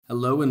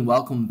Hello and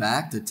welcome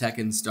back to Tech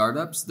and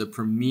Startups, the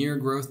premier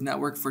growth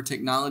network for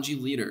technology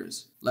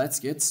leaders. Let's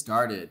get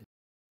started.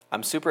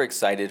 I'm super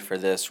excited for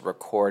this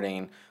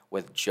recording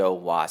with Joe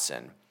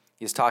Wasson.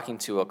 He's talking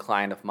to a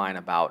client of mine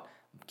about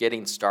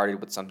getting started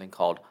with something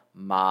called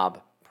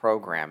mob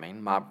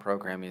programming. Mob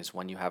programming is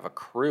when you have a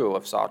crew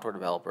of software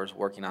developers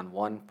working on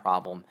one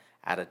problem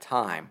at a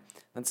time.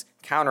 That's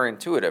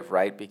counterintuitive,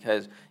 right?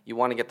 Because you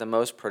want to get the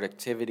most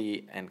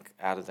productivity and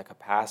out of the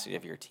capacity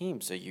of your team,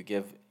 so you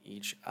give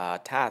each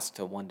task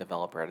to one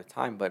developer at a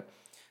time. But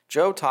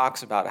Joe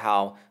talks about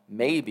how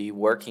maybe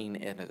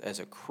working as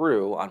a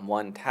crew on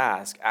one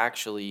task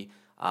actually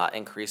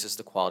increases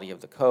the quality of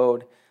the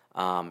code,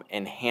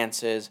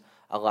 enhances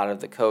a lot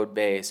of the code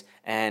base,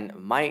 and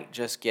might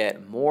just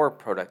get more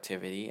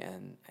productivity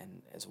and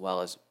as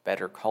well as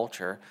better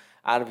culture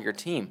out of your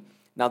team.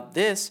 Now,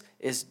 this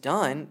is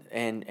done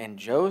in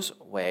Joe's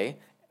way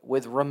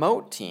with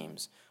remote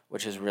teams,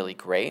 which is really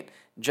great.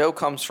 Joe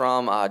comes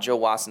from, Joe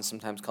Wasson,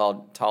 sometimes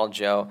called Tall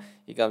Joe.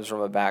 He comes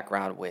from a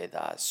background with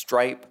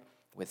Stripe,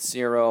 with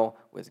Xero,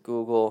 with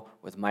Google,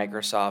 with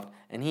Microsoft,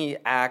 and he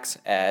acts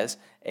as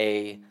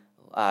a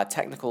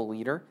technical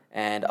leader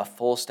and a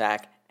full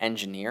stack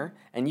engineer.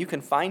 And you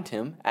can find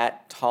him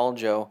at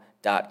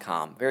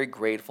talljoe.com. Very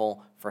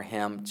grateful for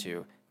him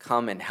to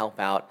come and help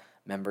out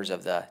members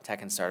of the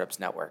Tech and Startups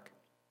Network.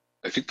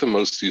 I think the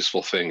most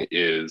useful thing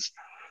is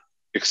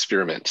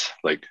experiment,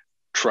 like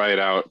try it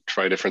out,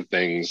 try different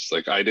things.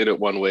 Like I did it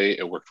one way,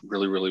 it worked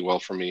really, really well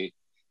for me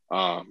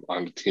on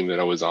the team that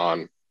I was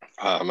on.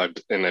 I've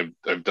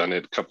done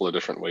it a couple of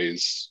different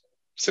ways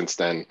since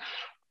then,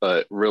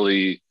 but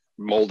really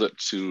mold it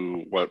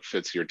to what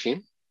fits your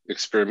team,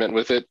 experiment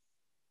with it,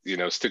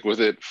 stick with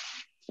it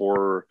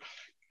for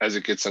as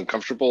it gets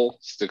uncomfortable,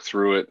 stick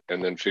through it,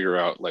 and then figure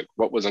out like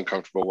what was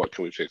uncomfortable, what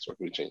can we fix, what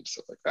can we change,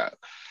 stuff like that.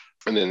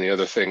 And then the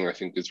other thing I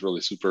think is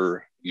really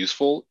super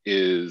useful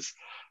is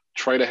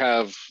try to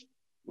have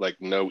like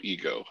no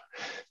ego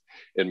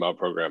in mob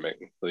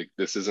programming. Like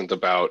this isn't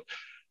about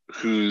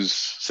whose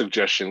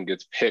suggestion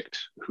gets picked,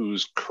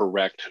 who's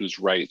correct, who's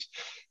right.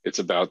 It's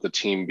about the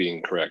team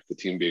being correct, the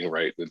team being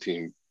right, the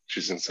team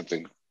choosing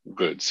something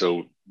good.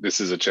 So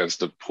this is a chance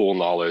to pool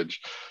knowledge,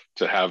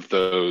 to have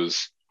the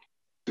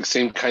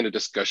same kind of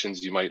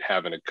discussions you might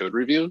have in a code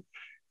review,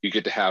 you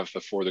get to have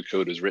before the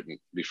code is written,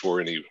 before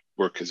any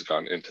work has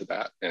gone into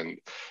that, and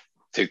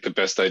take the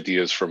best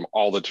ideas from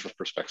all the different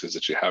perspectives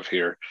that you have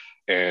here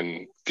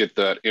and get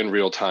that in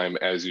real time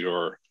as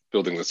you're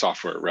building the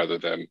software rather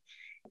than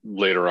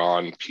later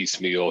on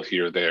piecemeal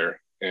here,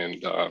 there,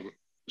 and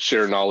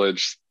share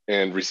knowledge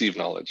and receive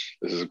knowledge.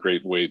 This is a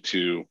great way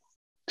to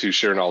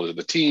share knowledge of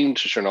the team,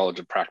 to share knowledge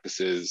of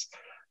practices,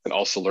 and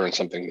also learn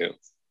something new.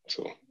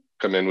 So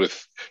come in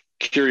with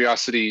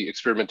curiosity,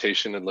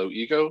 experimentation, and low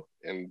ego.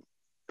 And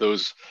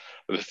those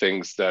are the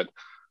things that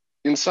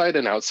inside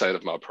and outside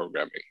of mob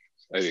programming,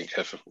 I think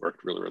have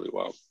worked really, really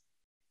well.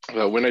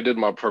 When I did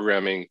mob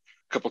programming a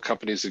couple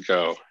companies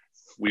ago,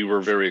 we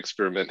were very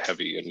experiment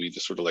heavy, and we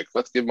just sort of like,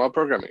 let's give mob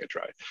programming a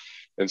try.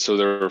 And so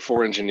there were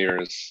 4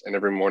 engineers, and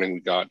every morning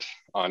we got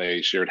on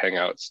a shared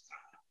Hangouts.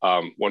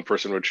 One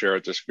person would share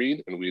at the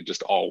screen, and we'd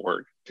just all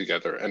work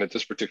together. And at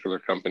this particular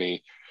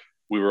company,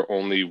 we were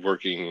only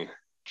working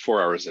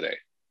 4 hours a day.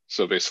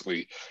 So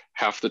basically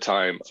half the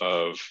time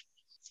of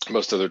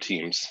most other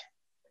teams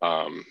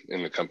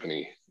in the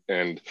company,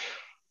 and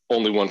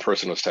only one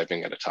person was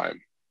typing at a time.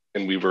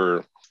 And we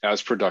were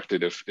as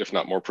productive, if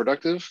not more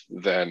productive,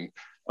 than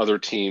other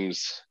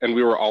teams. And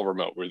we were all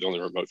remote. We were the only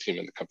remote team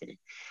in the company.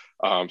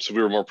 So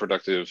we were more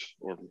productive,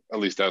 or at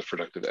least as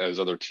productive as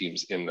other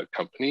teams in the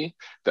company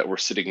that were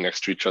sitting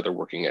next to each other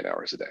working 8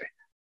 hours a day,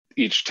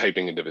 each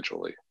typing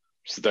individually.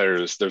 So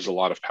there's a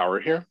lot of power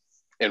here.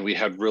 And we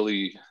had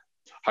really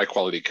high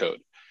quality code.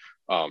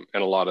 And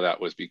a lot of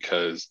that was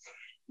because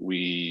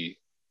we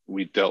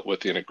dealt with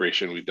the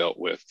integration, we dealt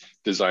with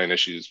design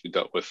issues, we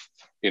dealt with,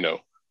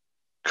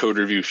 code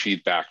review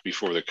feedback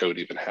before the code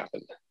even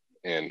happened,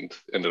 and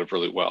ended up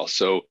really well.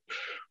 So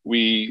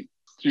we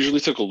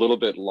usually took a little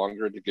bit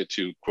longer to get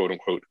to quote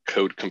unquote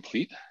code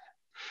complete,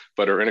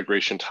 but our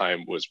integration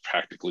time was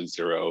practically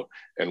zero,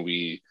 and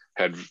we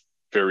had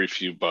very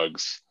few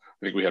bugs.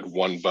 I think we had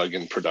 1 bug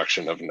in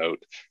production of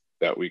note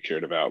that we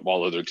cared about,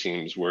 while other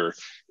teams were,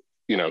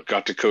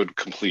 got to code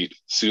complete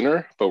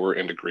sooner, but were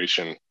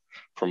integration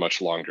for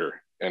much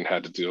longer and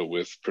had to deal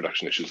with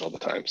production issues all the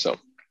time. So a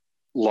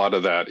lot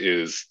of that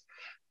is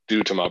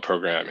due to mob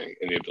programming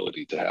and the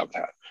ability to have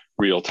that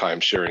real-time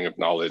sharing of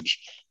knowledge,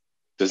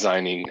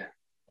 designing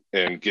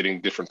and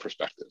getting different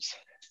perspectives.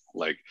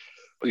 Like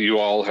you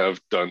all have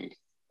done,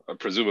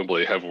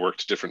 presumably have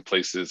worked different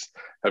places,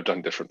 have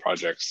done different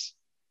projects,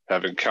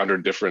 have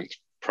encountered different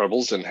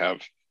troubles and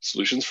have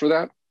solutions for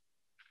that.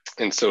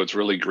 And so it's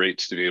really great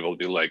to be able to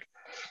be like,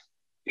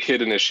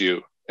 hit an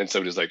issue and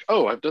somebody's like,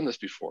 oh, I've done this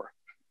before.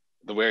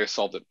 The way I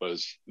solved it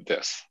was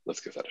this. Let's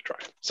give that a try.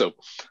 So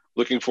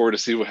looking forward to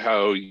see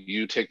how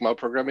you take mob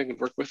programming and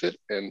work with it.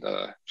 And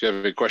if you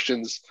have any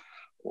questions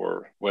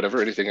or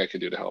whatever, anything I can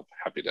do to help,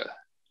 happy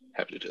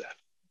to do that.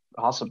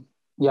 Awesome.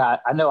 Yeah,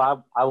 I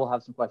know I will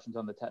have some questions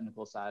on the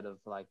technical side of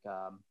like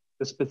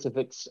the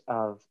specifics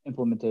of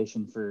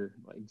implementation, for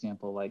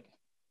example, like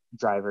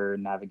driver,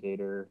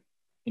 navigator,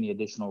 any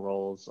additional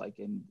roles, like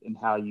in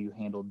how you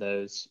handled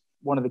those.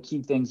 One of the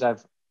key things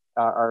I've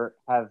or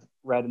have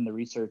read in the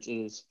research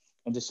is,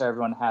 and just so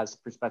everyone has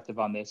perspective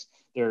on this,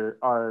 there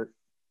are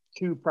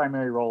two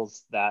primary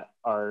roles that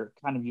are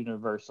kind of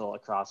universal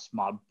across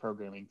mob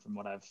programming from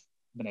what I've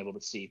been able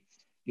to see.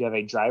 You have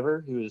a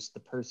driver, who is the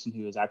person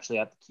who is actually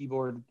at the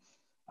keyboard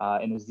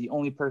and is the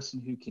only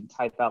person who can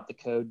type out the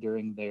code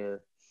during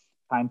their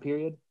time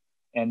period.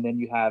 And then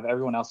you have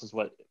everyone else is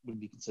what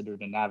would be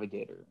considered a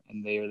navigator.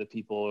 And they are the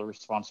people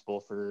responsible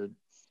for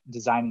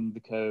designing the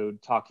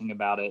code, talking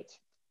about it,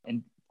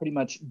 and pretty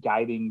much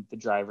guiding the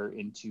driver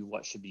into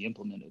what should be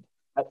implemented.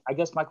 I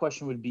guess my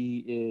question would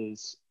be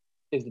is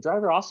the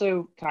driver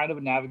also kind of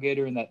a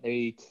navigator in that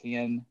they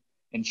can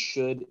and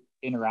should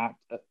interact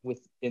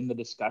within the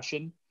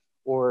discussion?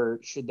 Or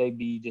should they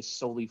be just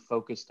solely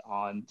focused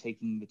on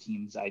taking the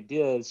team's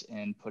ideas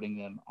and putting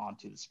them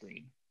onto the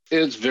screen?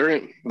 It's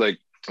very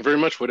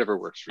much whatever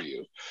works for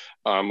you.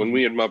 When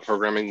we had mob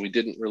programming, we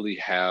didn't really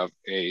have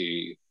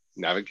a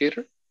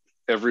navigator.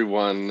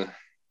 Everyone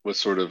was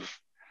sort of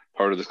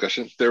part of the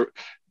discussion.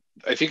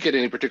 I think at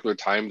any particular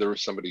time, there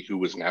was somebody who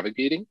was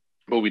navigating,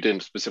 but we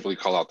didn't specifically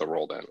call out the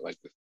role then.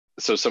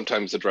 So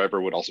sometimes the driver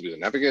would also be the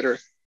navigator,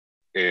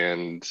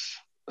 and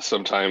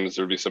sometimes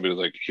there'd be somebody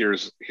like,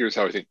 here's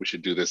how I think we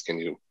should do this. Can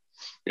you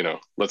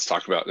let's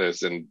talk about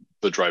this. And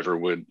the driver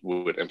would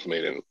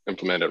implement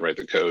it, write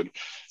the code.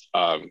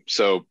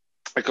 So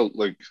I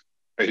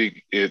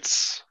think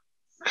it's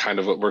kind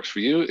of what works for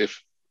you. Give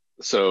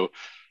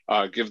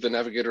the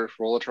navigator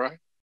role a try.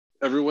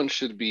 Everyone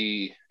should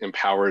be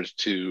empowered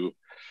to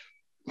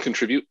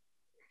contribute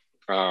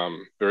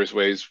various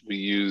ways. We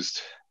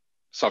used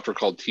software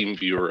called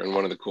TeamViewer, and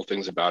one of the cool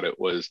things about it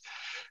was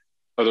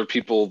other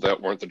people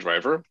that weren't the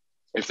driver,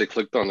 if they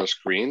clicked on the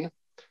screen,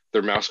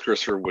 their mouse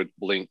cursor would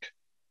blink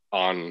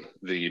on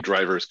the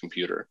driver's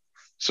computer.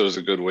 So it's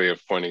a good way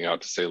of pointing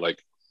out to say,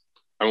 like,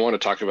 I want to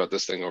talk about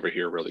this thing over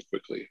here really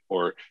quickly,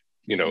 or,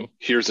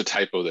 here's a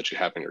typo that you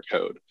have in your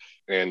code,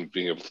 and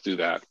being able to do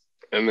that.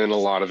 And then a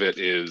lot of it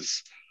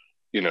is,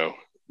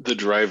 the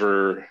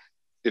driver,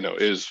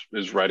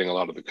 is writing a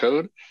lot of the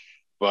code,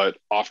 but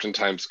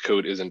oftentimes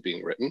code isn't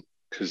being written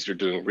because you're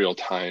doing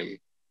real-time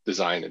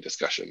design and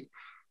discussion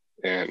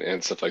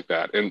and stuff like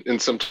that.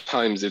 And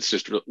sometimes it's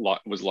just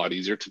was a lot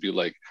easier to be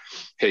like,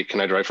 hey, can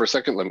I drive for a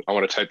second? I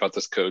want to type out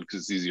this code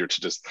because it's easier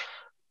to just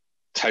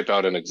type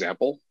out an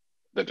example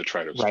than to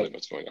try to explain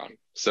what's going on.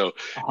 So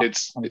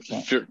it's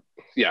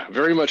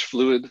very much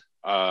fluid.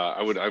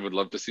 I would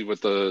love to see what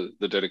the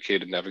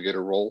dedicated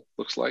navigator role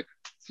looks like.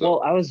 So.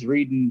 Well, I was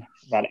reading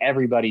that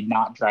everybody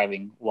not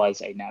driving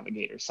was a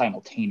navigator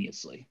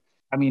simultaneously.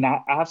 I mean,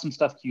 I have some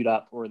stuff queued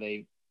up where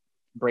they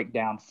break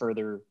down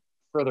further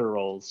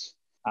roles,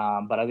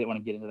 but I didn't want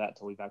to get into that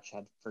until we've actually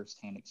had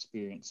firsthand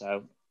experience.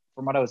 So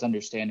from what I was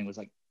understanding was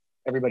like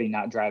everybody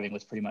not driving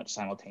was pretty much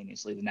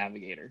simultaneously the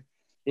navigator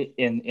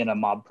in a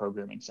mob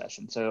programming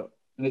session. So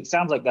and it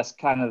sounds like that's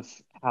kind of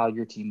how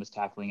your team was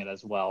tackling it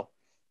as well,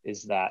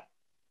 is that,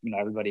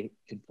 everybody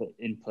could put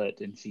input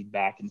and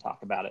feedback and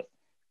talk about it.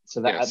 So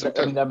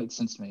that makes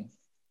sense to me.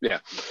 Yeah.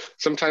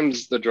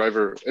 Sometimes the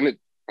driver, and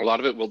a lot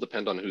of it will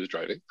depend on who's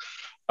driving.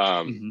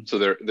 So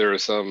there are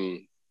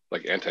some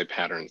like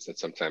anti-patterns that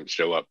sometimes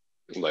show up,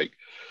 like,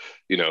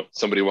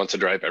 somebody wants to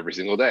drive every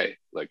single day.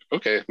 Like,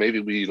 okay, maybe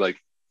we like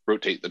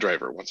rotate the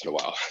driver once in a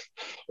while,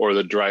 or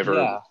the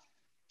driver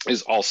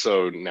is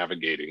also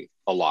navigating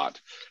a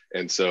lot.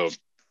 And so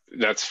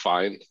that's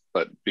fine,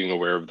 but being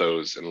aware of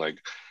those and like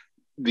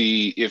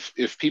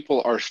if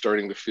people are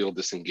starting to feel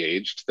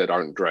disengaged that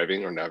aren't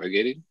driving or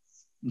navigating,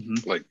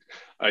 like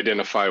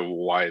identify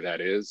why that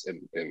is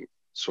and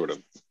sort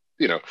of,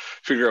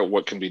 figure out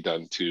what can be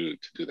done to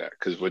do that.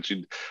 Because what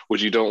you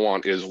don't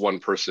want is one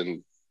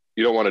person,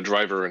 you don't want a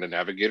driver and a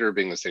navigator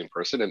being the same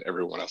person and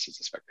everyone else is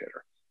a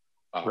spectator.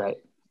 Right,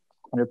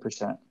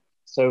 100%.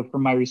 So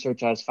from my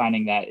research, I was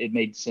finding that it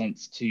made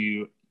sense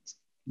to,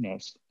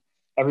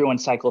 everyone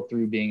cycle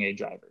through being a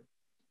driver,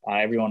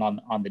 everyone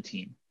on the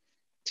team.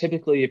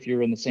 Typically, if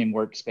you're in the same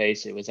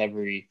workspace, it was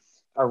every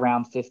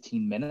around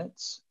 15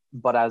 minutes.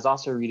 But I was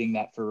also reading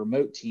that for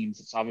remote teams,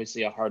 it's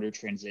obviously a harder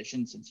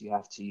transition since you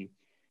have to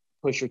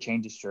push your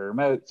changes to a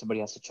remote. Somebody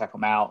has to check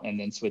them out and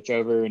then switch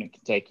over. And it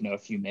can take, a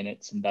few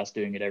minutes, and thus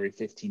doing it every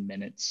 15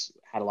 minutes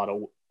had a lot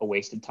of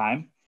wasted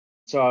time.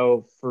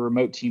 So for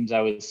remote teams,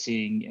 I was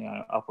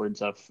seeing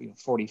upwards of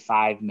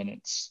 45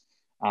 minutes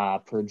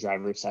per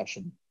driver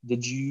session.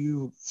 Did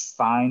you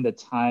find a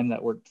time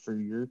that worked for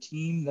your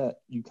team that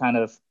you kind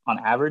of on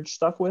average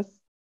stuck with?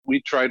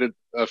 We tried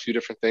a few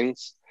different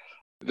things.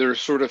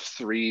 There's sort of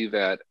three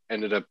that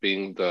ended up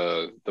being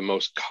the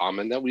most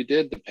common that we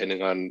did,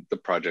 depending on the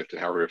project and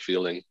how we were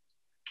feeling.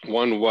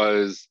 One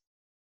was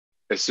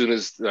as soon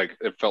as like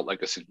it felt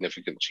like a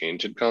significant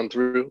change had gone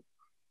through.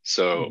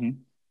 So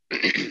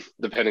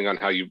depending on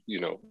how you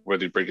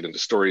whether you break it into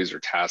stories or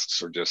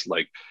tasks or just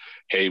like,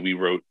 hey, we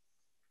wrote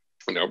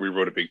we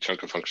wrote a big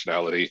chunk of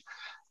functionality.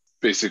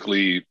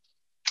 Basically,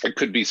 it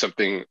could be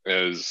something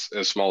as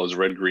small as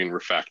red, green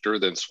refactor,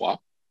 then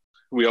swap.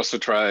 We also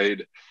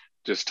tried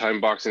just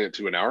time boxing it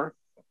to an hour.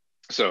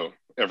 So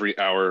every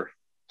hour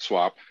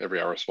swap.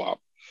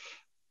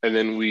 And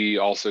then we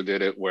also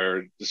did it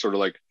where sort of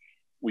like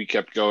we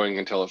kept going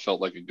until it felt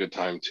like a good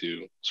time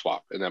to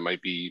swap. And that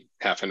might be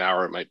half an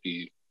hour. It might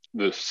be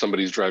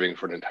somebody's driving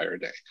for an entire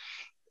day.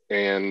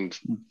 And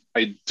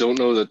I don't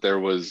know that there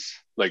was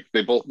like,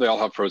 they all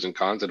have pros and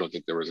cons. I don't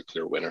think there was a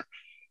clear winner.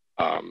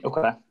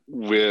 Okay.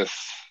 With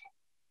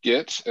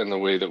Git and the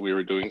way that we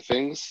were doing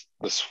things,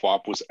 the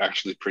swap was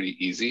actually pretty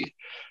easy.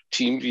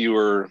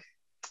 TeamViewer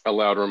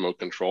allowed remote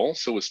control.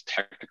 So it was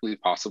technically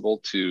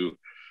possible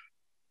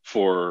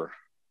for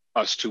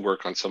us to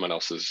work on someone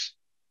else's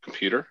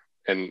computer,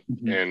 and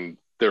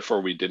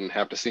therefore we didn't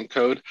have to sync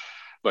code,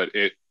 but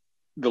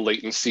the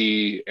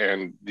latency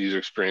and the user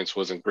experience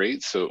wasn't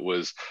great. So it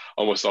was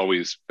almost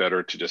always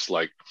better to just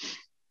like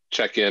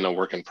check in a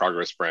work in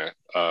progress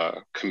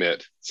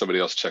commit, somebody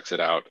else checks it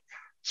out,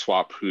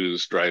 swap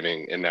who's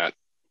driving, and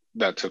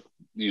that took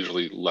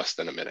usually less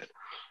than a minute.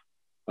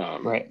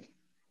 Right.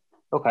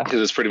 Okay.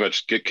 Because it's pretty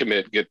much git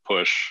commit, git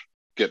push,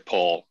 git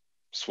pull,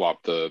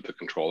 swap the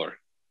controller,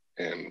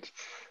 and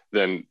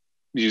then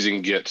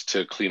using Git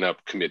to clean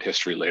up commit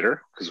history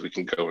later, because we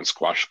can go and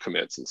squash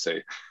commits and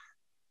say,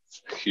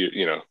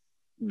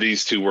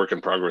 these two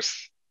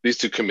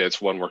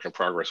commits, one work in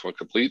progress, one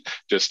complete,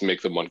 just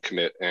make them one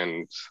commit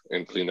and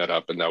clean that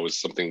up. And that was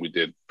something we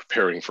did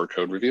preparing for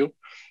code review,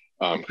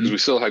 because we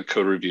still had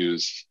code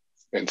reviews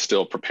and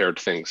still prepared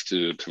things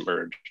to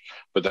merge,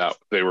 but that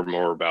they were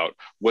more about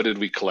what did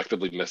we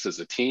collectively miss as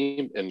a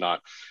team, and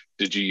not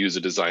did you use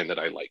a design that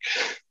I like,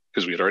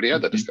 because we had already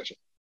had that discussion.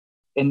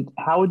 And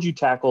how would you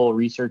tackle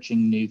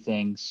researching new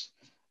things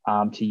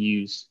to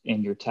use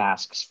in your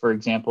tasks? For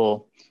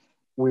example,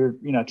 we're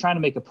trying to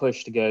make a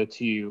push to go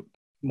to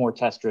more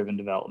test-driven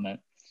development,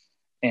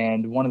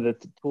 and one of the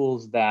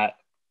tools that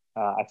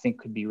I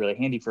think could be really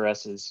handy for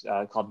us is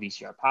called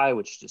VCRPy,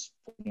 which just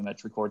pretty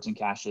much records and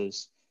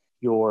caches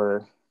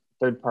your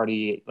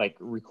third-party like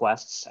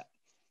requests,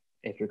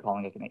 if you're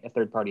calling it a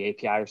third-party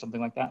API or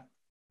something like that.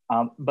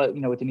 But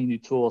with any new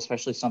tool,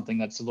 especially something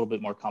that's a little bit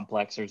more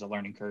complex, there's a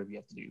learning curve. You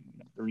have to do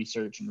the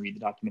research and read the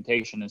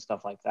documentation and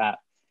stuff like that.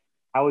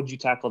 How would you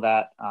tackle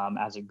that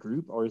as a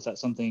group, or is that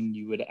something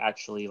you would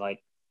actually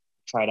like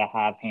try to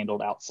have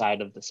handled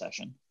outside of the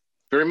session?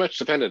 Very much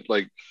dependent.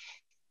 Like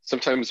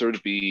sometimes there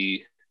would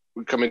be,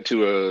 we come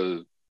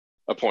into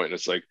a point.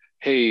 It's like,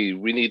 hey,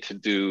 we need to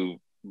do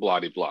blah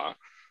de blah,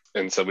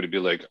 and somebody be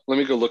like, let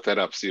me go look that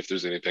up, see if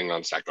there's anything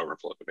on Stack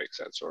Overflow that makes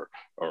sense, or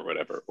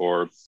whatever,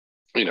 or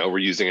we're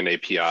using an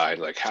API.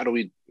 Like, how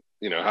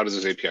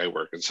does this API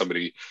work? And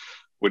somebody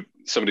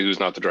who's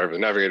not the driver of the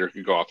navigator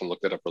could go off and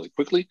look that up really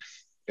quickly.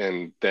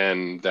 And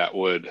then that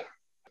would,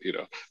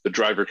 the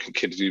driver can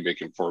continue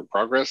making forward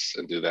progress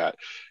and do that.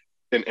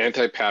 An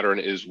anti-pattern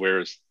is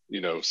where,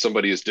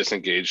 somebody is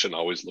disengaged and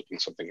always looking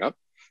something up,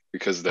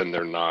 because then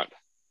they're not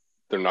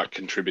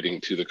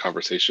contributing to the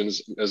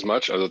conversations as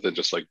much, other than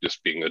just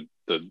being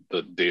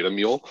the data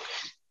mule.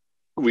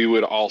 We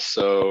would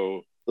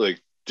also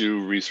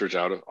do research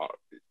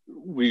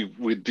we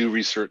would do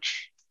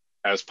research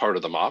as part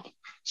of the mob.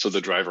 So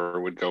the driver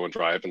would go and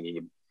drive, and we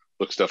would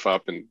look stuff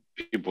up, and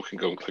people can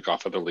go and click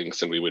off other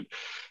links, and we would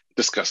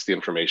discuss the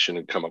information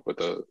and come up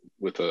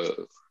with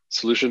a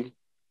solution.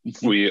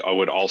 We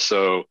would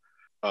also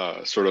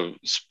sort of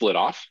split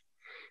off.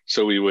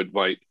 So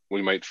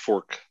we might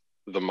fork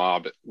the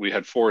mob. We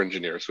had 4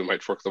 engineers. We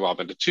might fork the mob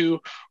into 2,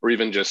 or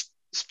even just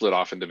split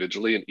off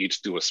individually and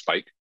each do a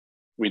spike.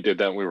 We did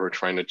that. We were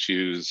trying to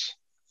choose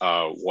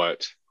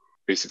what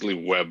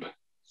basically web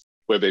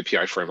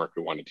API framework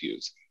we wanted to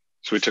use.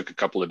 So we took a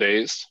couple of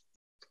days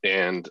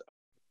and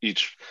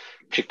each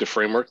picked a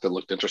framework that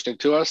looked interesting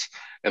to us,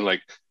 and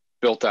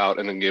built out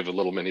and then gave a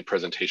little mini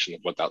presentation of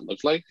what that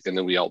looked like. And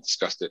then we all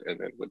discussed it and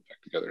then went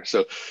back together.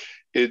 So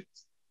it's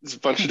a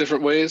bunch of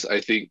different ways.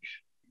 I think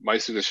my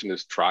suggestion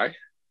is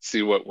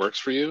see what works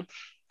for you.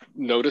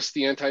 Notice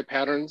the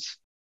anti-patterns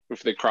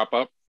if they crop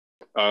up,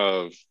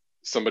 of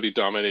somebody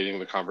dominating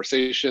the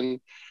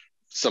conversation,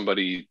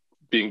 somebody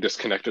being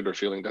disconnected or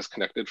feeling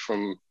disconnected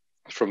from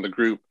the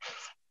group,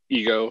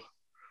 ego.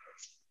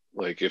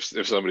 Like if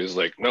somebody's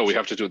like, no, we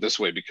have to do it this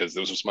way because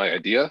this was my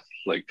idea,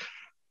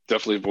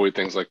 definitely avoid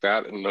things like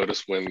that, and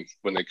notice when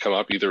they come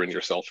up, either in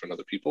yourself or in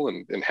other people,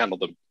 and handle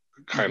them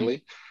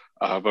kindly.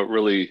 But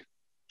really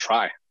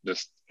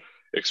just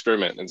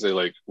experiment and say,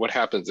 what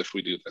happens if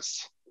we do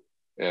this?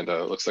 And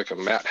it looks like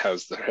Matt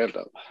has their hand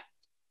up.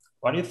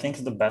 What do you think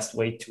is the best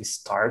way to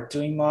start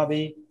doing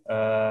Mobby?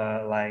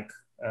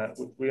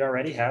 We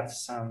already have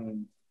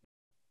some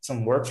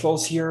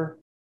workflows here.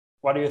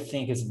 What do you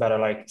think is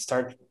better?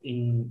 Start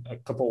in a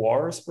couple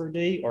hours per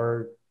day,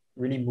 or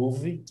really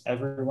moving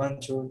everyone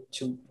to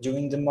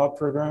doing the mob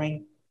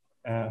programming?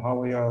 How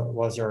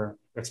was your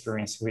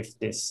experience with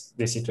these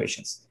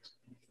situations?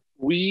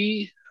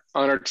 We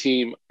on our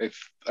team,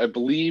 I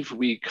believe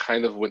we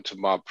kind of went to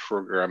mob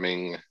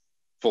programming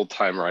full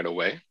time right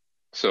away.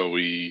 So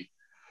we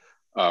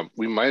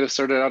might have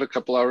started out a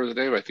couple hours a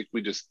day, but I think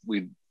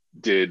we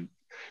did,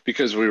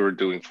 because we were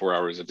doing 4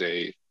 hours a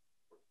day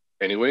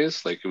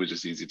anyways, like it was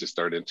just easy to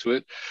start into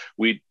it.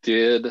 We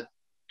did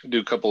do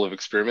a couple of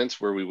experiments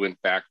where we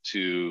went back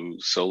to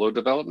solo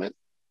development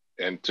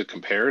and to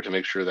compare to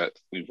make sure that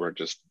we weren't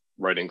just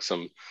writing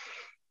some,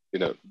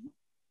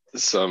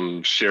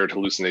 some shared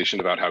hallucination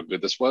about how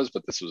good this was,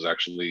 but this was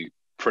actually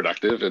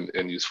productive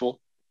and useful.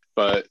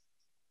 But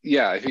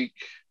yeah, I think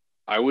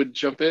I would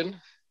jump in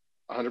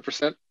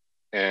 100%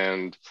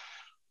 and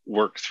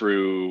work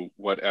through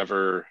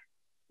whatever,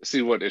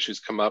 see what issues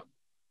come up,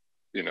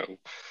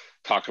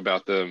 talk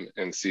about them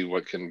and see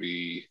what can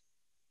be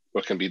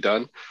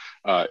done.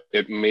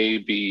 It may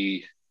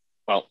be,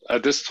 well,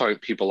 at this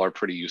point, people are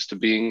pretty used to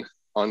being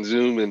on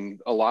Zoom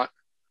and a lot.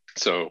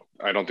 So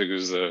I don't think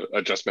there's an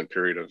adjustment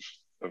period of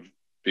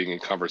being in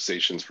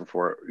conversations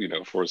for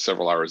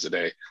several hours a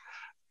day.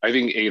 I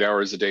think 8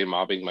 hours a day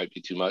mobbing might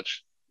be too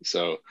much.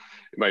 So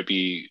it might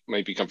be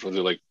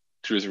comfortably like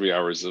 2 or 3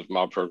 hours of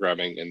mob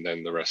programming and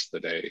then the rest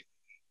of the day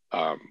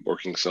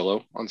working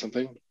solo on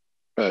something.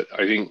 But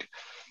I think,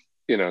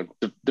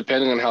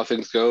 depending on how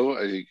things go,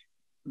 I think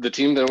the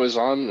team that I was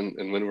on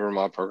and when we were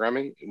mob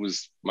programming, it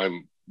was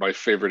my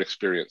favorite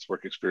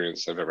work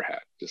experience I've ever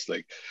had. Just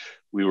like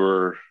we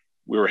were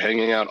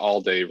hanging out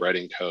all day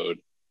writing code,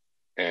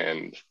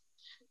 and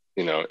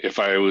if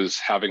I was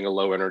having a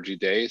low energy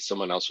day,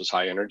 someone else was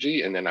high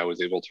energy, and then I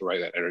was able to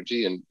write that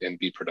energy and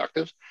be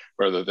productive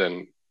rather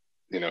than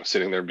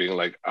sitting there being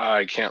like,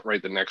 I can't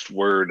write the next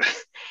word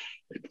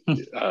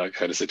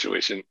kind of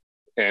situation.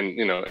 And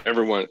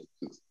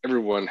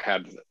everyone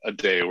had a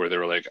day where they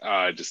were like,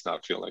 I just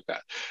not feeling like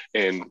that.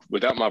 And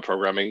without mob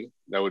programming,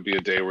 that would be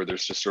a day where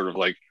there's just sort of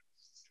like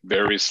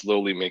very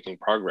slowly making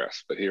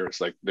progress. But here it's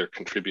like they're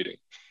contributing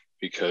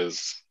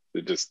because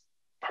they're just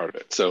part of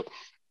it. So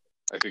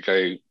I think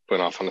I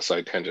went off on a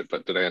side tangent,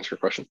 but did I answer your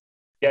question?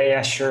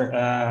 Yeah, sure.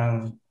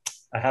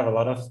 I have a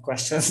lot of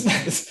questions.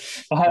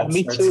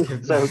 Me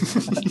too. So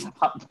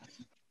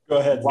go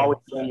ahead. While we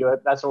do you,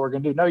 that's what we're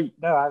gonna do.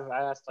 No,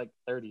 I asked like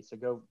 30. So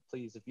go,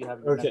 please, if you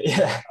have. Okay.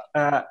 Yeah.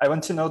 I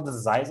want to know the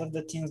size of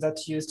the teams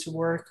that you used to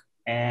work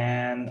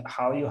and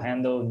how you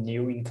handle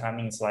new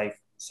incomings, like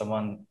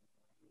someone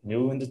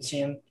new in the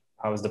team.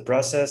 How is the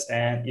process?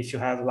 And if you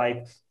have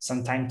like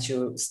some time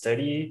to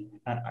study,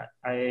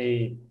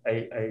 I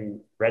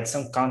read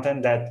some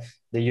content that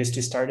they used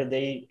to start a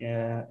day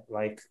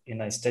like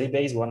in a study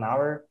base, 1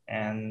 hour,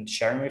 and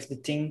sharing with the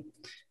team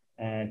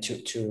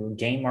to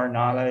gain more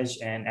knowledge.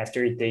 And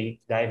after they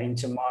dive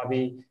into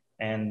Moby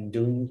and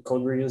doing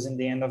code reviews in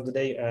the end of the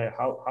day,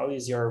 how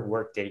is your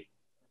work day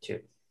too?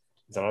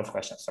 It's a lot of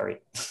questions, sorry.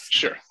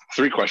 Sure,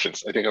 3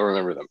 questions. I think I'll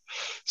remember them.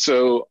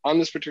 So on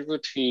this particular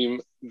team,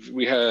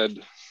 we had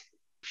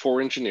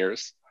 4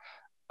 engineers.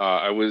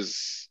 I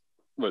was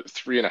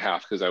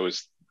 3.5 because I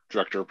was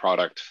director of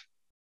product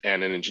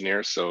and an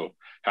engineer. So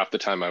half the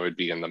time I would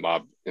be in the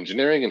mob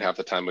engineering and half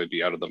the time I'd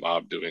be out of the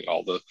mob doing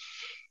all the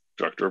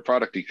director of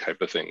product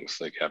type of things,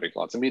 like having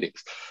lots of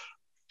meetings.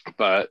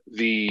 But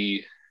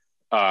the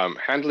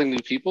handling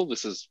new people,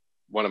 this is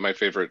one of my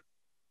favorite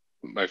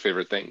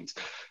things.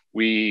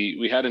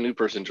 We had a new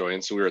person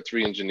join, so we were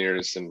 3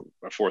 engineers and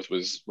a 4th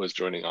was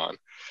joining on.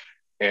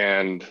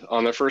 And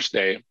on the first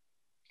day,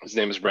 his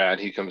name is Brad.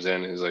 He comes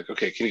in and he's like,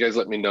 okay, can you guys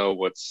let me know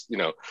what's,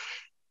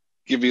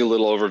 give you a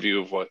little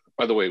overview of what,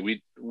 by the way,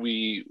 we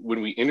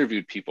when we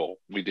interviewed people,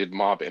 we did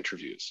mob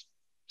interviews.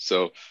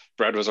 So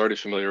Brad was already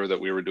familiar that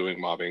we were doing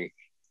mobbing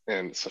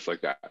and stuff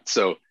like that.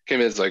 So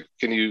came in, is like,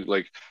 can you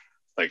like,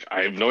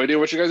 I have no idea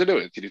what you guys are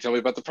doing. Can you tell me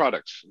about the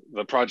project,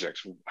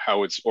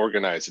 how it's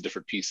organized, the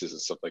different pieces and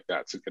stuff like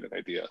that, to get an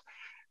idea.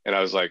 And I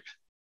was like,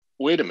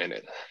 wait a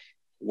minute,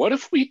 what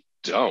if we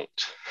don't?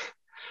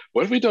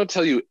 What if we don't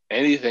tell you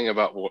anything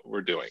about what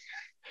we're doing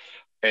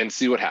and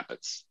see what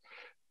happens?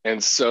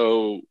 And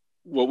so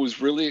what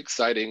was really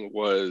exciting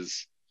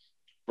was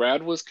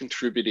Brad was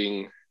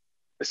contributing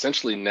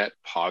essentially net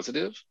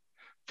positive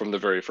from the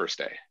very first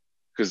day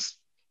because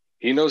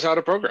he knows how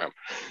to program.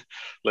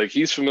 Like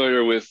he's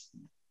familiar with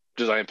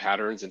design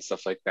patterns and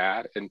stuff like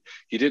that. And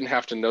he didn't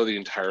have to know the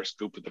entire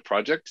scope of the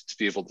project to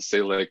be able to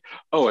say like,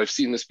 oh, I've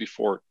seen this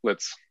before.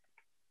 Let's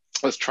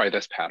try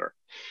this pattern.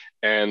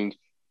 And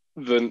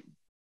then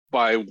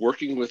by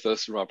working with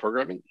us throughout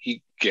programming,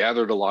 he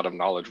gathered a lot of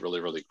knowledge really,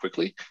 really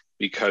quickly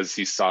because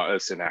he saw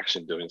us in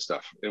action doing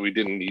stuff. And we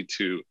didn't need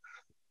to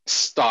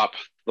stop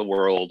the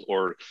world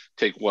or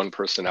take one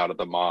person out of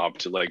the mob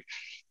to like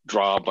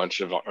draw a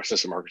bunch of our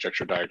system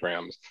architecture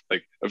diagrams.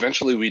 Like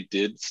eventually we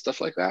did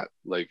stuff like that,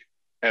 like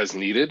as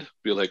needed,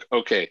 be like,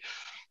 okay,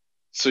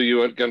 so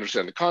you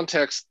understand the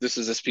context. This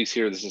is this piece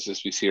here, this is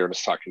this piece here, and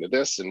it's talking to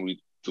this. And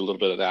we do a little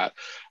bit of that.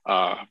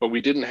 But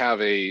we didn't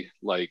have a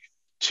like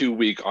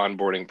 2-week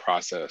onboarding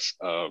process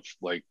of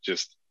like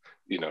just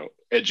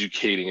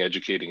educating.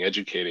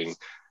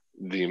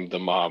 The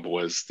mob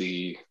was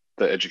the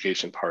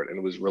education part, and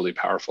it was really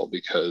powerful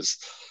because,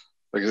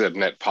 like I said,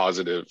 net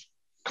positive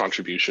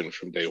contribution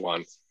from day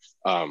one,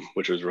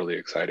 which was really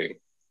exciting.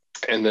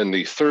 And then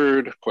the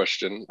third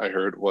question I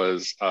heard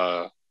was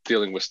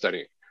dealing with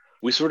studying.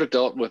 We sort of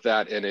dealt with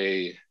that in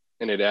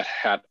an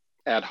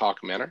ad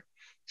hoc manner.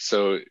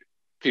 So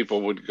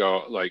people would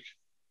go like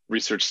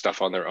research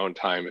stuff on their own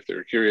time if they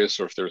were curious,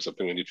 or if there was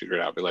something we need to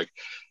figure out. Be like,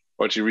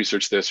 why don't you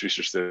research this,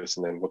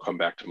 and then we'll come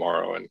back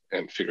tomorrow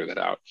and figure that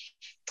out.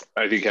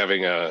 I think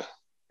having a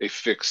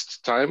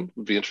fixed time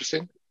would be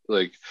interesting.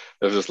 Like,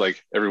 if it's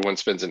like everyone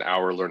spends an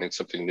hour learning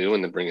something new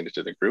and then bringing it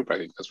to the group, I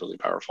think that's really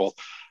powerful.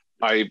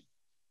 I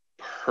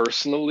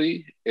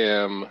personally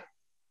am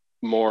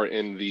more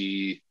in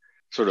the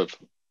sort of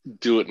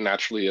do it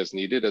naturally as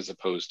needed, as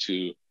opposed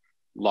to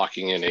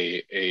locking in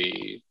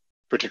a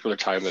particular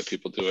time that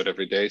people do it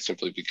every day,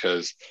 simply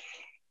because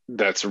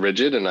that's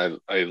rigid and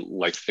I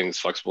like things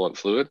flexible and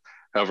fluid.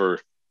 However,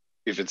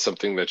 if it's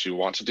something that you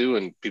want to do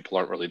and people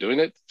aren't really doing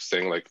it,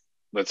 saying like,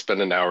 let's spend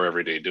an hour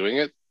every day doing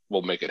it,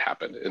 will make it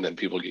happen. And then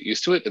people get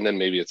used to it. And then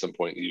maybe at some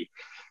point you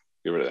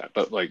get rid of that,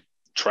 but like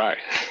try,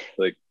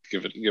 like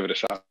give it a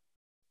shot.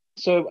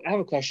 So I have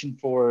a question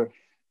for,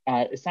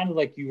 it sounded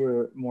like you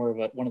were more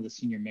of one of the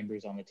senior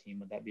members on the team.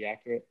 Would that be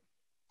accurate?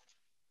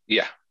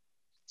 Yeah.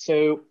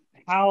 So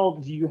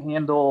how do you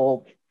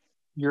handle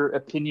your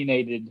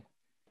opinionated,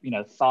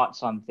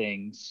 thoughts on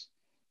things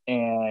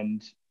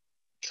and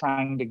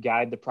trying to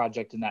guide the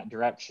project in that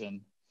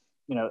direction,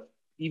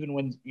 even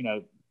when,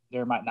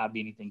 there might not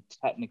be anything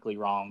technically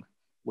wrong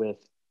with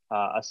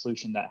a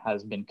solution that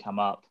has been come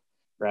up,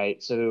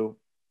 right? So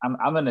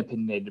I'm an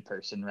opinionated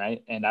person,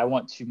 right? And I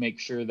want to make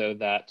sure though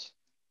that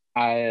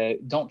I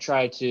don't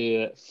try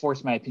to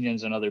force my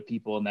opinions on other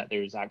people and that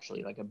there's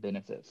actually like a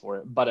benefit for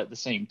it. But at the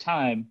same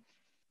time,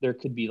 there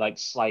could be like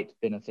slight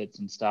benefits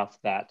and stuff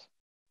that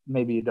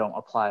maybe you don't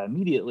apply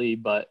immediately,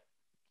 but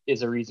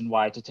is a reason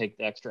why to take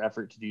the extra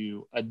effort to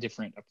do a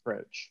different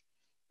approach,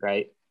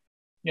 right?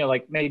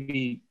 Like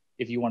maybe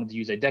if you wanted to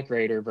use a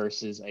decorator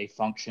versus a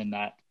function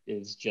that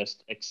is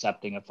just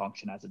accepting a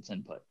function as its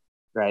input,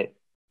 right?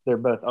 They're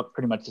both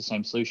pretty much the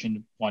same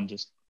solution.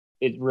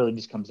 It really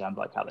just comes down to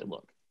like how they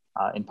look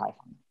in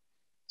Python.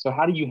 So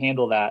how do you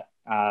handle that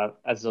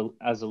as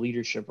a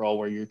leadership role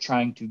where you're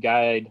trying to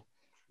guide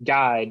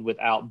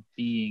without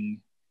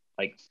being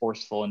like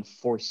forceful and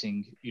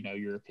forcing,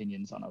 your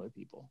opinions on other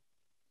people?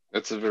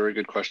 That's a very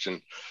good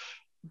question.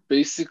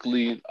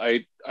 Basically,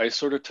 I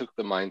sort of took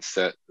the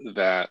mindset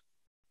that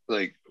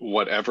like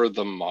whatever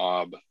the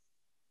mob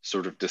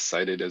sort of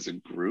decided as a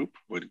group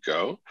would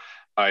go.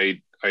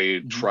 I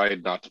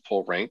tried not to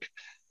pull rank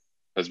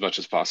as much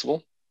as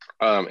possible.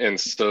 And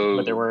so,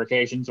 but there were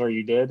occasions where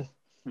you did.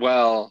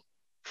 Well,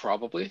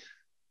 probably.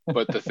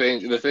 But the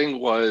thing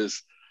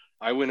was,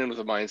 I went in with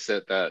a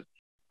mindset that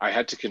I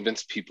had to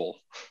convince people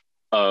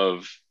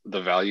of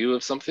the value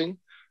of something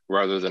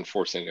rather than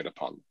forcing it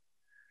upon them.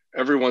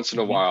 Every once in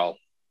a while,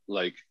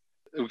 like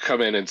it would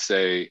come in and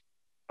say,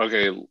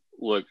 okay,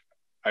 look,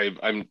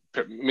 I'm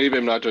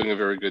not doing a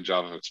very good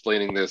job of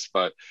explaining this,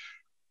 but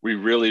we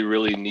really,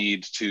 really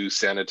need to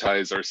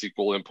sanitize our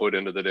SQL input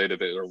into the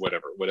database, or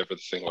whatever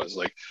the thing was.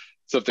 Like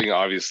something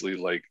obviously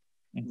like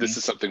this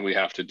is something we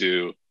have to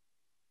do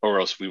or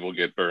else we will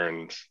get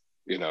burned,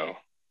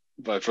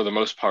 But for the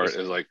most part,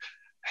 is like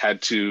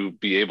had to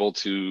be able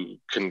to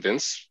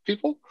convince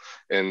people.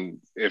 And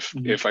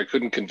if I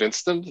couldn't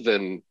convince them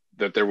then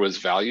that there was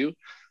value,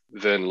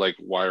 then like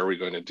why are we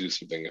going to do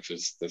something if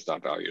there's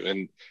not value?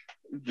 And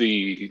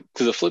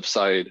to the flip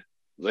side,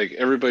 like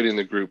everybody in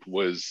the group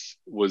was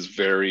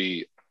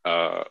very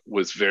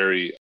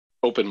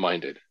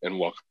open-minded and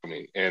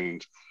welcoming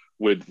and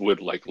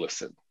would like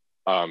listen.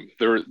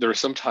 There are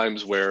some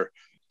times where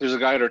there's a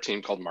guy on our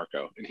team called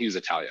Marco, and he's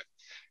Italian.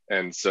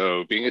 And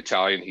so being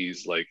Italian,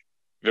 he's like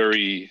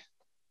very,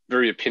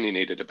 very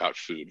opinionated about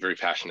food, very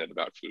passionate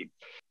about food.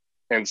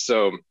 And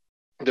so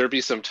there'd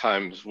be some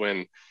times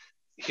when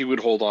he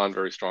would hold on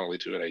very strongly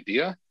to an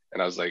idea.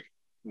 And I was like,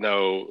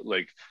 no,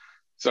 like,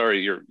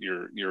 sorry,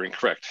 you're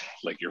incorrect.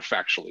 Like you're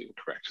factually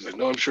incorrect. He's like,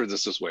 no, I'm sure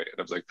this is way. And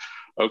I was like,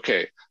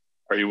 okay,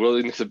 are you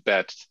willing to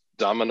bet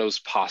Domino's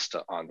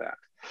pasta on that?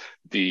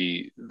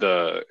 The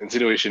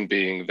insinuation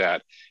being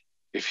that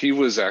if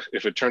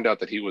it turned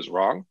out that he was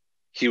wrong,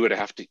 he would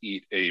have to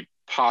eat a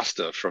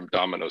pasta from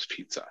Domino's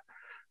Pizza,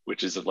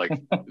 which is like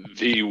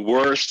the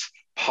worst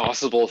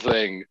possible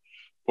thing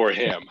for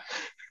him.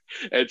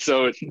 And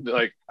so it's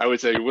like, I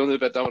would say, you're willing to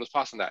bet Domino's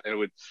pasta on that? And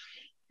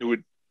it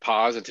would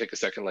pause and take a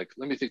second, like,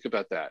 let me think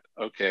about that.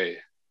 Okay,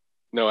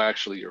 no,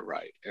 actually, you're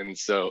right. And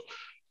so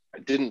I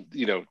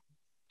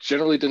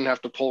generally didn't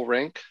have to pull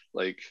rank,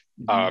 like,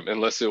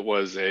 unless it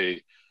was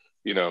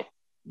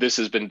this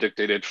has been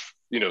dictated,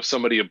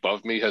 somebody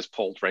above me has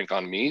pulled rank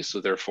on me. So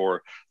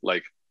therefore,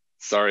 like,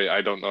 sorry,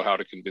 I don't know how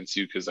to convince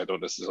you because I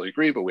don't necessarily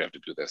agree, but we have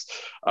to do this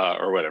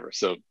or whatever.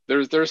 So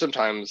there are some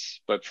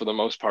times, but for the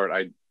most part,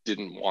 I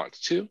didn't want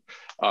to.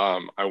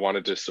 I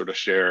wanted to sort of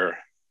share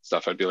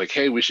stuff. I'd be like,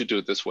 hey, we should do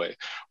it this way.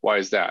 Why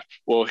is that?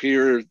 Well,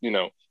 here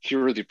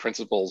are the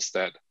principles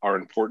that are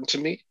important to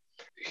me.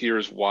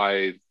 Here's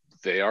why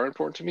they are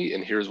important to me.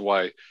 And here's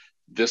why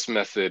this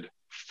method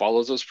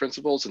follows those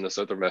principles, and this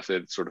other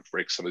method sort of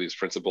breaks some of these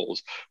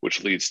principles,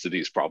 which leads to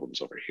these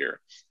problems over here.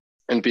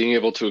 And being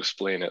able to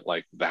explain it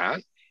like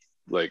that,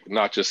 like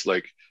not just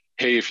like,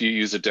 hey, if you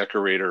use a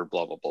decorator,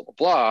 blah, blah, blah, blah,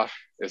 blah.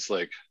 It's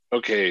like,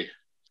 okay,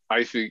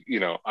 I think,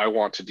 I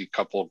want to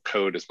decouple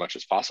code as much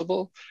as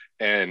possible.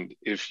 And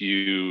if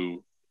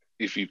you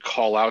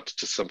call out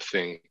to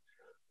something,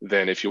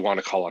 then if you want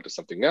to call out to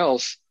something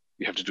else,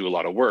 you have to do a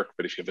lot of work.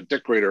 But if you have a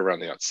decorator around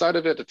the outside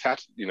of it,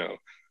 attached,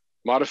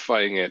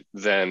 modifying it,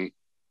 then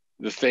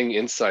the thing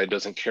inside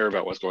doesn't care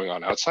about what's going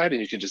on outside,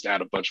 and you can just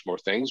add a bunch more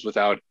things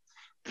without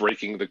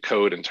breaking the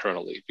code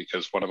internally.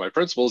 Because one of my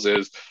principles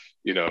is,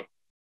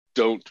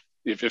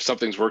 if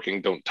something's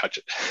working, don't touch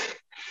it.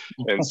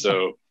 And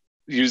so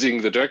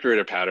using the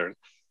decorator pattern,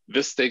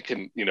 this thing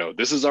can,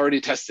 this is already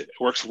tested,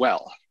 it works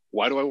well.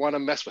 Why do I want to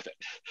mess with it?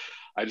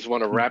 I just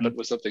want to wrap it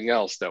with something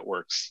else that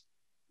works,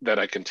 that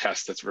I can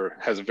test,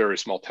 has a very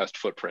small test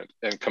footprint.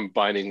 And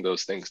combining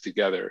those things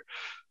together,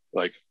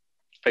 like,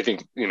 I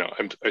think,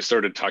 I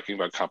started talking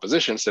about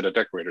composition instead of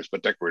decorators,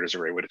 but decorators are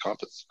a great way to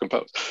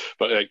compose.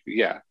 But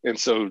and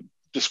so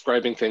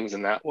describing things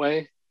in that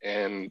way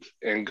and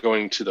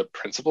going to the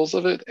principles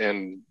of it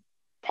and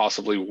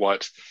possibly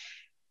what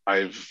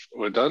I've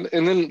done.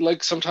 And then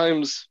like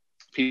sometimes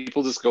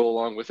people just go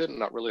along with it and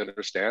not really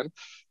understand.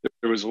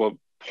 There was one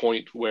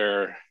point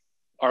where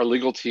our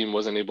legal team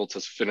wasn't able to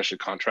finish a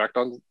contract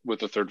with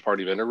the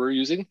third-party vendor we're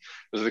using.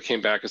 So they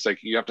came back, it's like,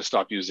 you have to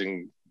stop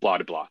using blah,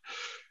 blah, blah.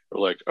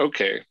 We're like,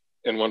 okay.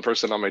 And one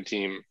person on my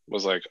team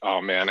was like,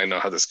 oh man, I know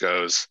how this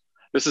goes.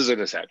 This is in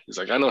his head. He's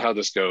like, I know how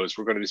this goes.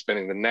 We're going to be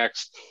spending the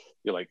next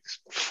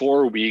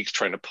 4 weeks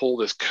trying to pull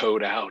this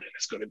code out, and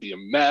it's going to be a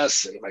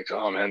mess. And like,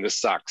 oh man,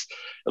 this sucks.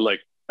 And like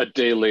a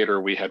day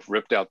later, we had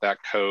ripped out that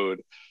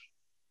code.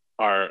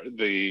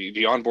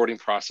 The onboarding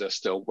process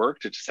still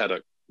worked. It just had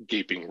a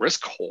gaping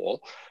risk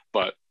hole,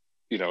 but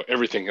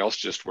everything else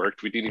just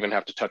worked. We didn't even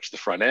have to touch the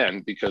front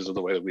end because of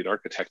the way that we'd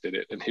architected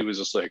it. And he was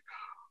just like,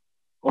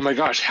 oh my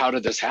gosh, how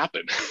did this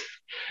happen?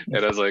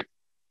 And I was like,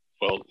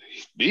 well,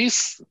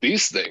 these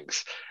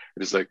things.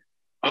 And it's like,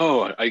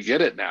 oh, I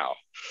get it now.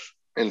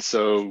 And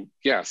so,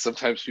 yeah,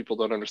 sometimes people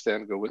don't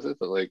understand, go with it.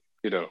 But like,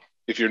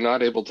 if you're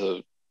not able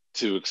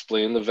to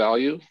explain the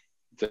value,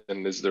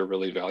 then is there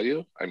really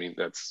value? I mean,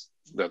 that's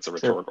a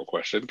rhetorical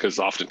question, because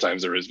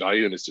oftentimes there is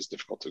value and it's just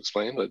difficult to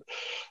explain. But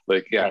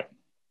like, yeah, right.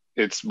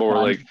 It's more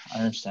I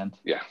understand.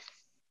 Yeah.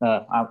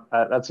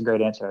 That's a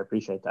great answer. I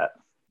appreciate that.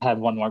 I have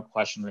one more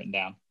question written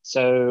down.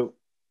 So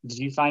did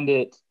you find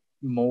it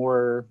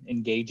more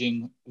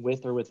engaging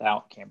with or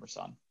without cameras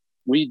on?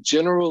 We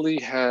generally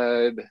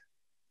had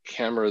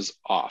cameras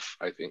off,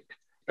 I think.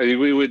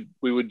 We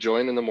would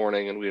join in the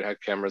morning and we had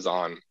cameras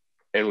on,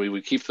 and we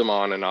would keep them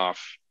on and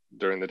off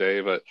during the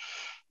day. But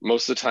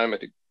most of the time, I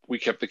think we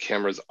kept the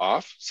cameras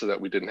off so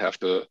that we didn't have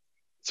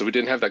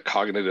that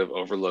cognitive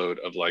overload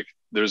of like,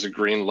 there's a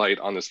green light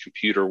on this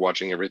computer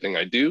watching everything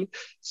I do.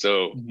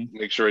 So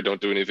make sure I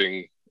don't do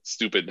anything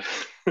stupid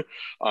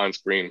on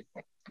screen.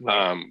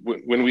 Right.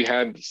 When we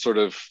had sort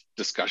of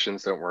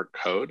discussions that weren't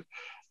code,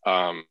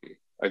 I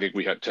think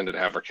we tended to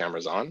have our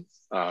cameras on.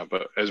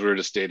 But as we were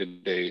just day to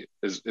day,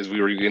 as we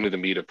were into the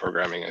meat of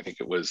programming, I think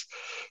it was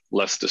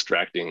less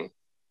distracting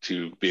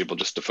to be able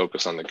just to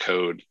focus on the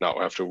code, not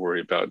have to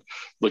worry about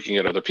looking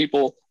at other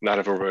people, not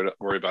have to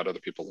worry about other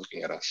people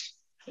looking at us.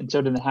 And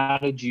so then how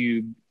did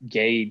you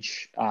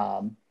gauge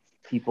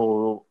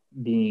people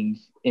being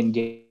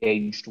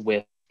engaged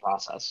with the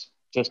process?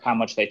 Just how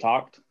much they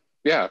talked?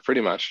 Yeah,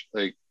 pretty much.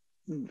 Like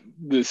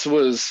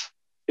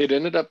it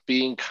ended up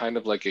being kind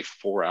of like a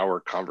 4-hour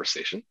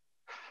conversation.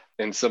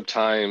 And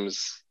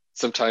sometimes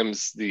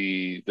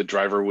the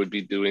driver would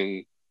be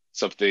doing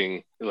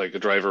something, like a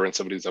driver and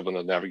somebody's up on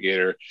the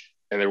navigator,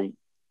 and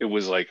it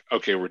was like,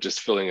 okay, we're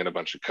just filling in a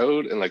bunch of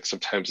code. And like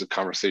sometimes the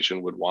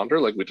conversation would wander,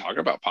 like we talk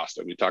about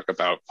pasta, we talk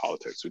about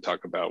politics, we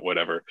talk about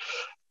whatever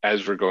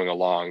as we're going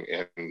along.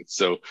 And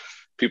so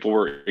people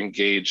were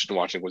engaged in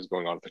watching what's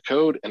going on with the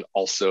code and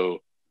also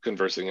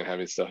conversing and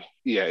having stuff.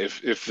 Yeah,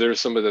 if there's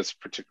somebody that's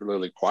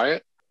particularly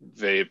quiet,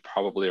 they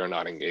probably are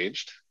not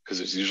engaged, because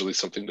there's usually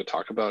something to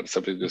talk about,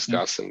 something to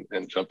discuss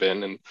and jump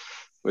in and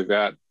like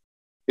that.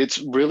 It's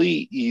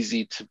really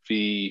easy to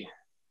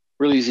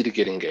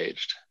get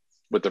engaged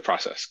with the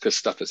process because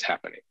stuff is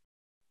happening.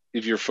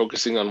 If you're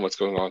focusing on what's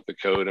going on with the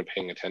code and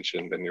paying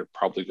attention, then you're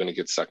probably going to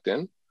get sucked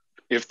in.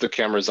 If the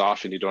camera's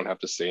off and you don't have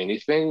to say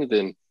anything,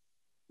 then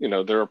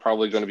there are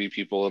probably going to be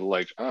people that are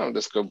like, oh,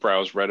 just go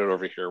browse Reddit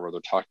over here where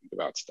they're talking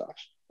about stuff.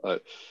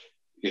 But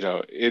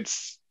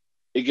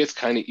it gets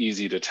kind of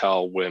easy to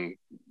tell when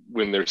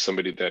there's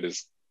somebody that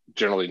is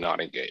generally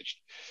not engaged,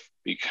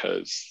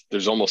 because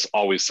there's almost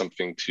always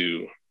something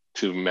to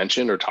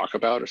mention or talk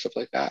about or stuff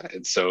like that.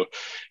 And so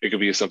it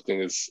could be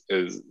something as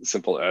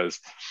simple as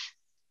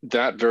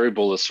that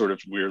variable is sort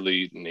of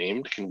weirdly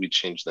named. Can we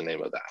change the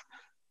name of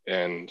that?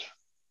 And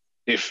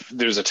if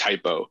there's a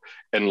typo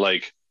and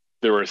like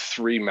there are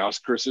 3 mouse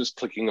cursors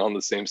clicking on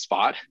the same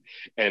spot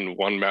and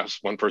one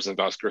person's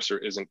mouse cursor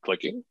isn't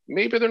clicking,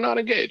 maybe they're not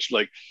engaged.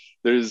 Like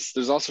there's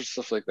all sorts of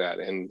stuff like that.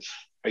 And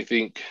I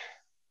think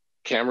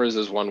cameras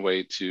is one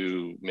way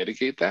to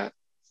mitigate that,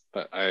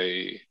 but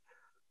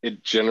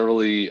it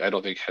generally, I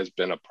don't think has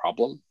been a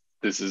problem.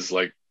 This is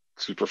like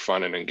super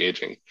fun and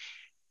engaging.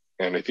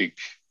 And I think,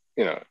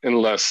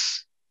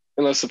 unless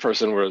the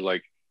person were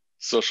like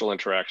social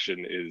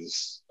interaction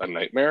is a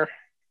nightmare,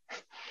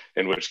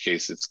 in which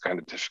case it's kind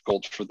of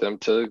difficult for them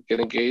to get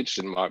engaged,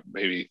 and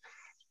maybe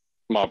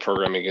mob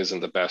programming isn't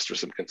the best, or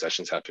some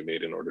concessions have to be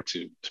made in order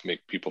to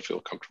make people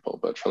feel comfortable.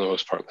 But for the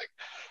most part, like,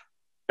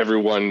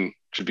 everyone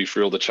should be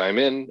free to chime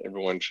in,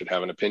 everyone should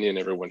have an opinion,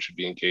 everyone should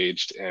be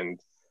engaged. And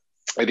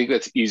I think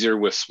that's easier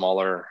with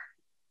smaller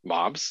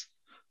mobs.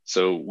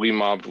 So we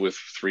mobbed with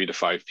 3 to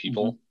 5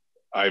 people.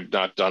 I've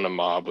not done a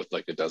mob with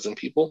like a dozen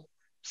people,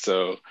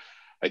 so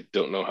I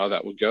don't know how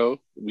that would go.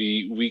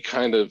 We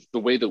kind of, the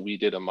way that we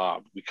did a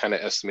mob, we kind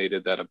of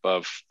estimated that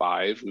above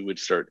 5, we would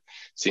start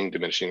seeing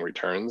diminishing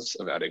returns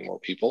of adding more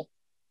people,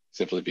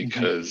 simply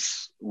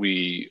because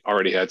we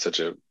already had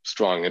such a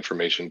strong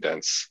information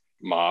dense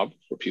mob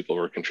where people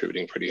were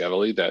contributing pretty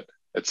heavily, that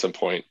at some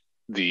point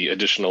the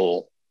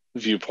additional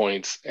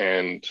viewpoints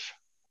and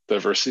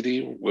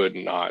diversity would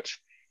not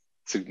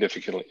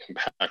significantly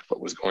impact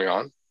what was going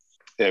on,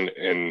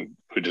 and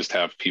would just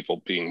have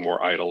people being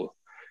more idle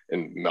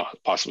and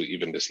possibly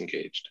even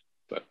disengaged.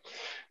 But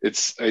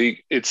it's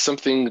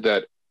something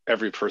that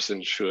every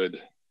person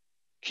should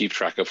keep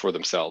track of for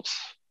themselves,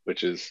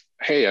 which is,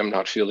 hey, I'm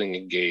not feeling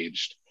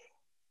engaged,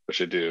 what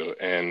should I do?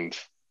 And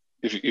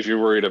if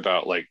you're worried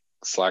about like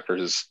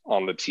slackers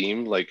on the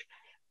team, like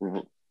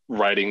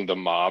writing the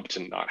mob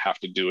to not have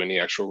to do any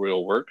actual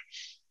real work,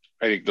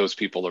 I think those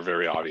people are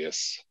very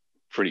obvious,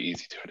 pretty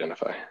easy to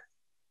identify.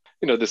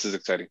 This is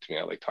exciting to me.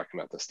 I like talking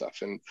about this stuff.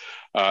 And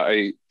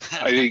I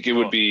think it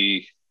would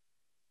be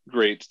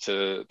great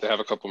to have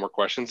a couple more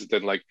questions and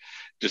then like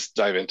just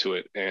dive into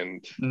it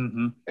and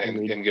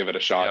give it a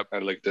shot. Yep.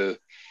 I'd like to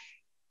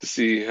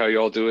see how you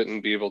all do it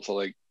and be able to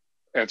like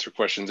answer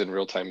questions in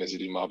real time as you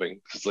do mobbing.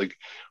 Because like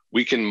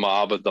we can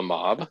mob the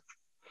mob.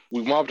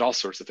 We mobbed all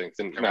sorts of things.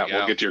 And Matt,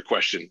 we'll get to your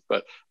question.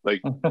 But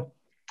like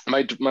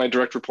my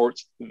direct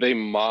reports, they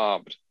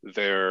mobbed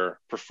their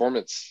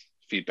performance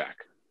feedback,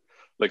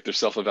 like their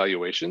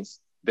self-evaluations.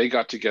 They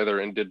got together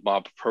and did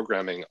mob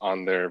programming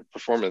on their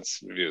performance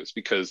reviews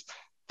because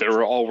they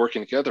were all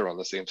working together on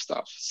the same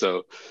stuff.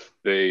 So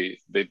they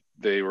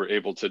were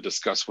able to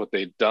discuss what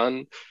they'd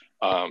done.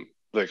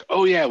 Like,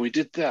 oh yeah, we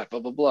did that, blah,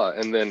 blah, blah.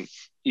 And then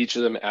each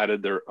of them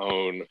added their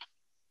own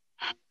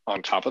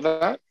on top of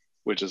that,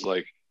 which is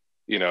like,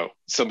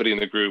 somebody in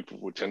the group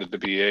would tended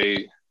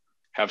to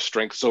have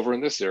strengths over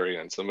in this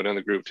area, and somebody in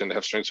the group tend to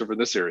have strengths over in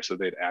this area. So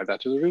they'd add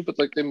that to the group, but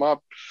like they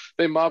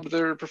mobbed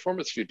their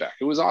performance feedback.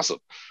 It was awesome.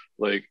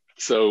 Like,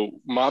 so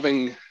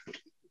mobbing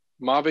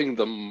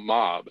the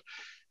mob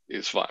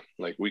is fun.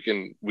 Like we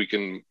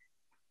can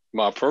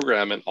mob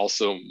program and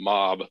also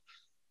mob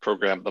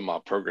program the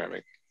mob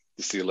programming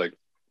to see like,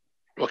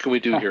 what can we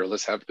do here?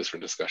 Let's have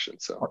different discussion.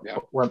 So yeah,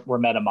 we're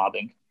meta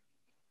mobbing.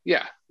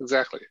 Yeah,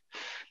 exactly.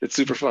 It's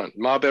super fun.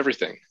 Mob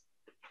everything.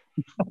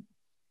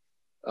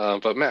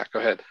 But Matt, go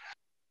ahead.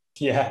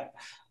 Yeah.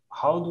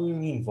 How do you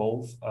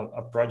involve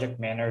a project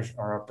manager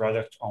or a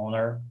project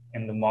owner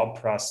in the mob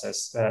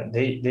process?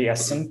 They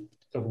assume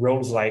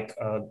roles like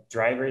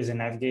drivers and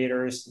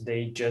navigators.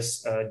 They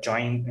just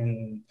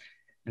join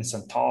in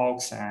some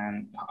talks,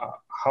 and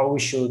how we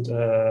should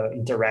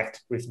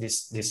interact with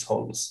these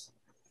roles.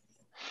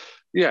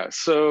 Yeah.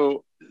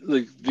 So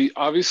like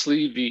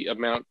obviously the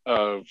amount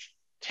of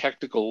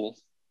technical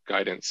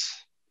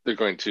guidance they're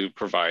going to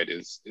provide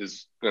is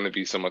going to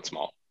be somewhat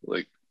small.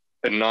 Like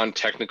a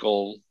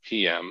non-technical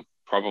PM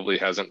probably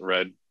hasn't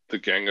read the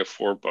Gang of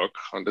Four book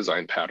on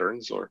design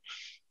patterns, or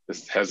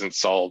hasn't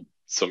solved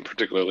some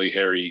particularly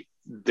hairy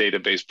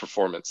database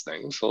performance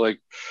things. So like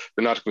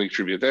they're not going to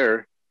contribute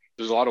there.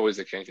 There's a lot of ways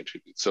they can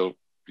contribute. So,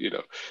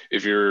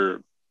 if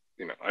you're,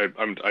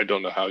 I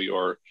don't know how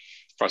your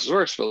process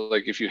works, but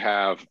like if you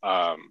have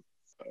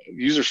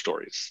user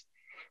stories,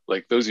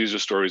 like those user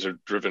stories are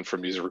driven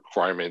from user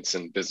requirements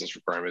and business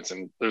requirements,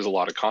 and there's a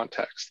lot of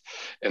context.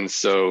 And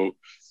so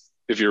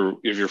if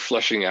you're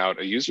fleshing out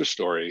a user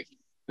story,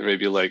 there may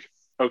be like,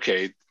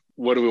 okay,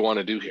 what do we want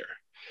to do here?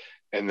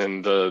 And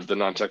then the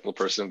non-technical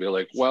person will be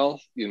like,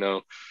 well,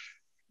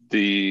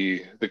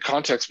 the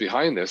context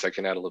behind this, I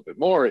can add a little bit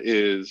more,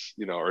 is,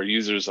 our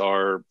users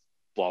are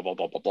blah, blah,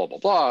 blah, blah, blah, blah,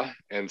 blah.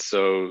 And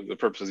so the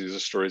purpose of the user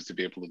story is to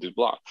be able to do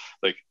blah.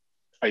 Like,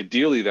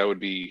 ideally that would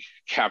be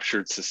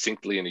captured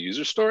succinctly in a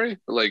user story,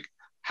 but like,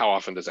 how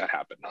often does that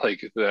happen? Like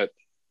that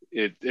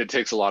it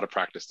takes a lot of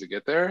practice to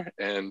get there.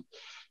 And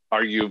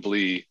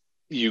arguably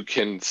you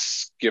can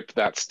skip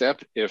that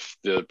step if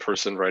the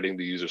person writing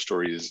the user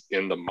story is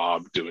in the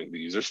mob doing the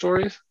user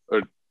stories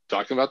or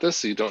talking about this.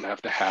 So you don't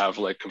have to have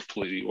like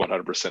completely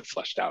 100%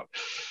 fleshed out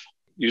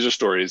user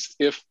stories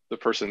if the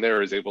person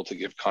there is able to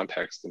give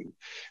context and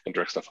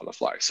direct stuff on the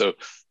fly. So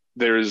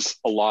there's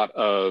a lot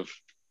of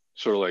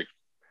sort of like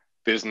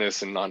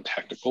business and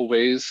non-technical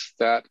ways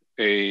that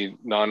a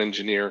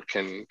non-engineer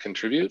can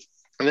contribute.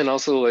 And then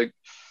also like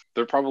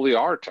there probably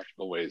are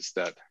technical ways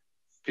that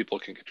people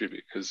can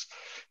contribute. Because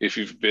if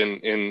you've been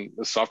in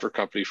a software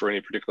company for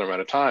any particular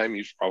amount of time,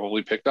 you've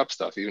probably picked up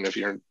stuff, even if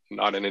you're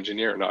not an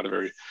engineer, not a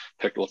very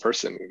technical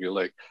person. You're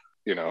like,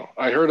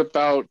 I heard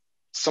about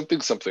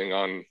something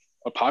on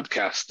a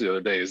podcast the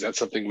other day. Is that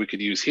something we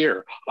could use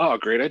here? Oh,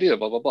 great idea,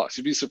 blah, blah, blah. So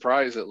you'd be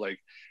surprised at like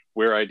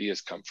where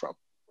ideas come from.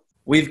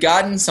 We've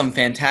gotten some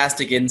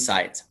fantastic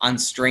insights on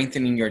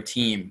strengthening your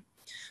team.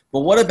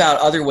 But what about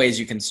other ways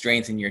you can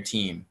strengthen your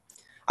team?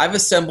 I've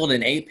assembled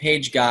an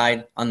 8-page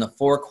guide on the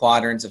 4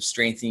 quadrants of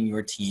strengthening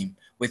your team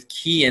with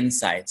key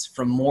insights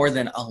from more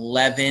than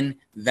 11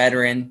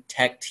 veteran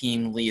tech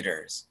team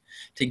leaders.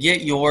 To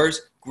get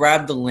yours,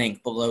 grab the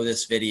link below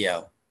this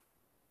video.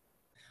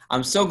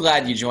 I'm so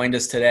glad you joined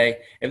us today.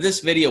 If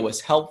this video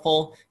was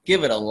helpful,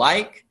 give it a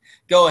like.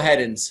 Go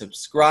ahead and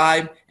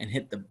subscribe and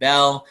hit the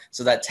bell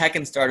so that tech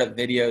and startup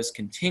videos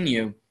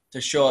continue to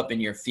show up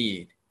in your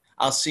feed.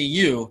 I'll see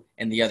you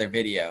in the other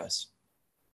videos.